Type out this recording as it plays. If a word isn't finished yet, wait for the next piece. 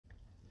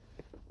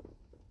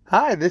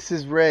Hi, this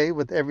is Ray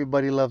with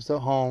Everybody Loves a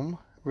Home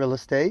Real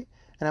Estate,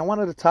 and I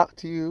wanted to talk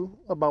to you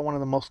about one of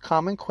the most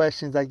common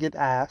questions I get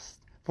asked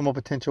from a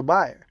potential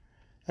buyer,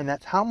 and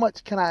that's how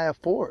much can I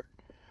afford?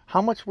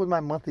 How much would my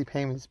monthly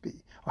payments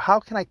be? Or how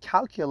can I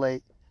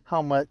calculate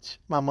how much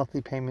my monthly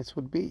payments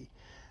would be?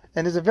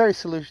 And there's a very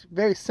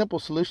simple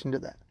solution to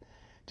that.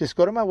 Just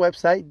go to my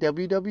website,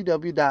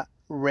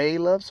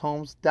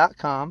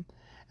 www.rayloveshomes.com,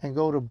 and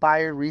go to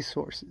Buyer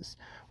Resources,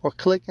 or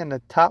click in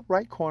the top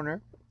right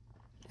corner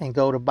and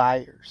go to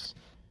Buyers.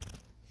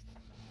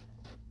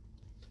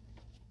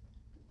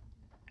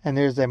 And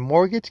there's a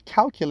mortgage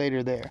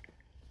calculator there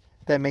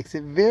that makes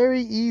it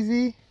very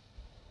easy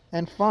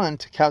and fun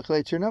to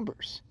calculate your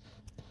numbers.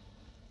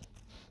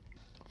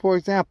 For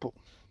example,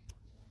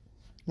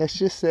 let's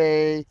just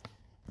say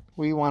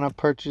we want to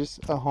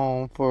purchase a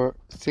home for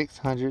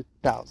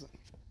 $600,000.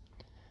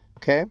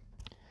 Okay?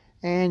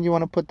 And you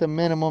want to put the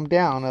minimum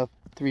down of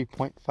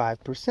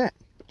 3.5%.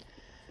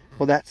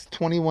 Well, that's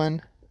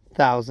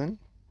 $21,000.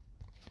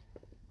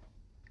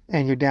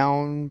 And your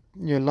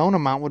loan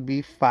amount would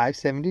be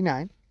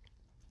 $579.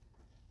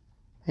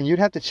 And you'd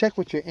have to check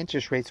what your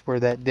interest rates were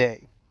that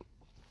day.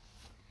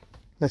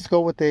 Let's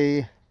go with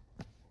a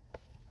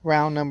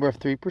round number of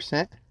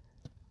 3%.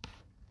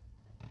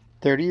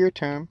 30-year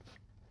term.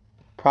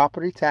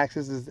 Property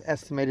taxes is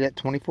estimated at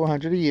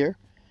 $2,400 a year.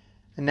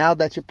 And now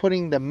that you're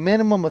putting the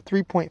minimum of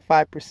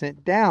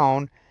 3.5%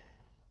 down,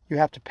 you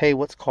have to pay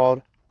what's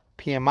called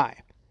PMI,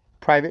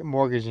 private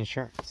mortgage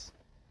insurance.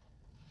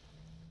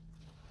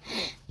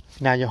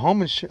 Now your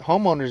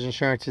homeowner's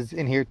insurance is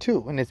in here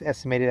too, and it's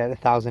estimated at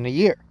 $1,000 a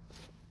year.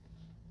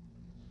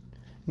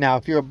 Now,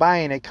 if you're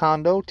buying a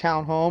condo,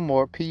 townhome,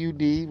 or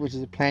PUD, which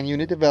is a planned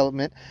unit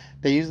development,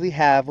 they usually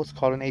have what's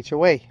called an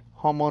HOA,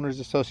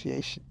 homeowners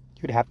association.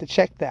 You'd have to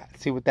check that,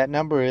 see what that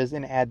number is,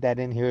 and add that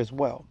in here as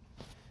well.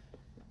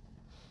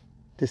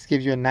 This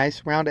gives you a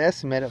nice round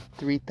estimate of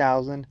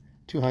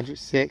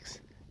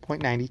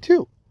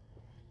 $3,206.92.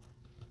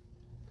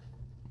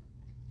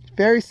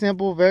 Very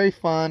simple, very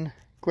fun,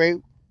 great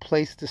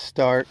place to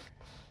start.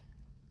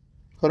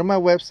 Go to my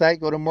website,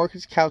 go to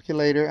Mortgage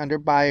Calculator under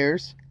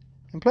Buyers,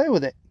 and play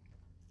with it.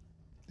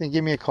 Then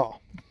give me a call.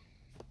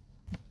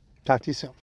 Talk to you soon.